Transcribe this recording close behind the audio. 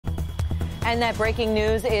And that breaking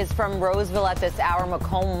news is from Roseville at this hour.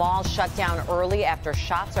 Macomb Mall shut down early after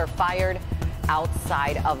shots are fired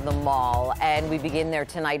outside of the mall. And we begin there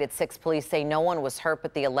tonight at 6. Police say no one was hurt,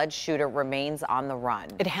 but the alleged shooter remains on the run.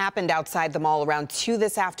 It happened outside the mall around 2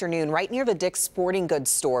 this afternoon, right near the Dick's Sporting Goods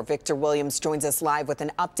store. Victor Williams joins us live with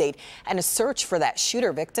an update and a search for that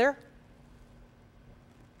shooter. Victor?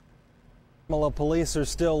 Police are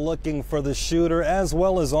still looking for the shooter as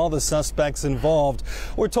well as all the suspects involved.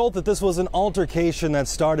 We're told that this was an altercation that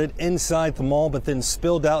started inside the mall but then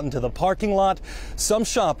spilled out into the parking lot. Some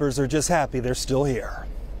shoppers are just happy they're still here.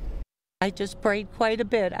 I just prayed quite a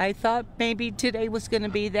bit. I thought maybe today was going to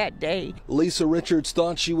be that day. Lisa Richards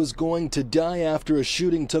thought she was going to die after a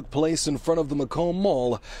shooting took place in front of the Macomb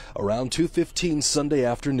Mall around 2:15 Sunday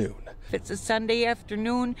afternoon. If it's a Sunday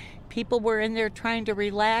afternoon, people were in there trying to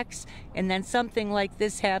relax, and then something like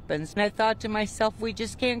this happens. And I thought to myself, we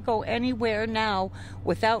just can't go anywhere now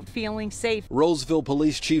without feeling safe. Roseville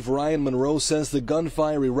Police Chief Ryan Monroe says the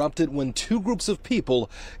gunfire erupted when 2 groups of people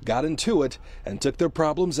got into it and took their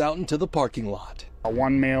problems out into the parking lot.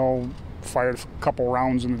 One male fired a couple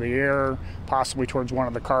rounds into the air, possibly towards one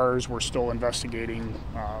of the cars. We're still investigating.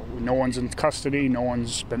 No one's in custody. No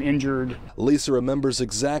one's been injured. Lisa remembers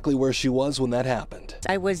exactly where she was when that happened.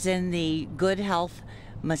 I was in the Good Health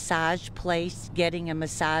massage place getting a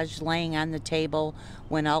massage, laying on the table,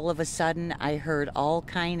 when all of a sudden I heard all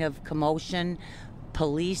kind of commotion,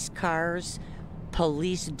 police cars,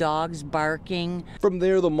 police dogs barking. From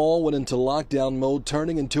there, the mall went into lockdown mode,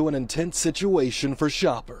 turning into an intense situation for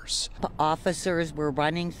shoppers. Officers were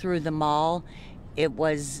running through the mall. It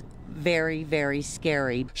was very, very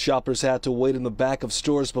scary. Shoppers had to wait in the back of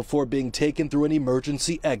stores before being taken through an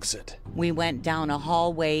emergency exit. We went down a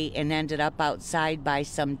hallway and ended up outside by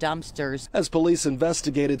some dumpsters. As police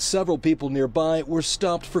investigated, several people nearby were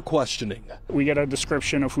stopped for questioning. We get a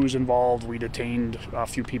description of who's involved. We detained a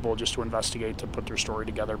few people just to investigate, to put their story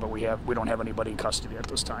together, but we don't have anybody in custody at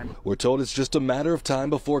this time. We're told it's just a matter of time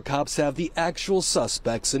before cops have the actual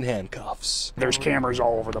suspects in handcuffs. There's cameras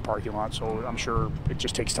all over the parking lot, so I'm sure it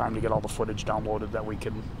just takes time to get all the footage downloaded that we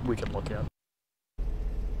can look at.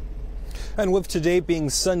 And with today being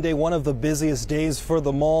Sunday, one of the busiest days for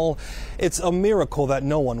the mall, it's a miracle that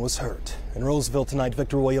no one was hurt. In Roseville tonight,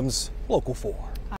 Victor Williams, Local 4.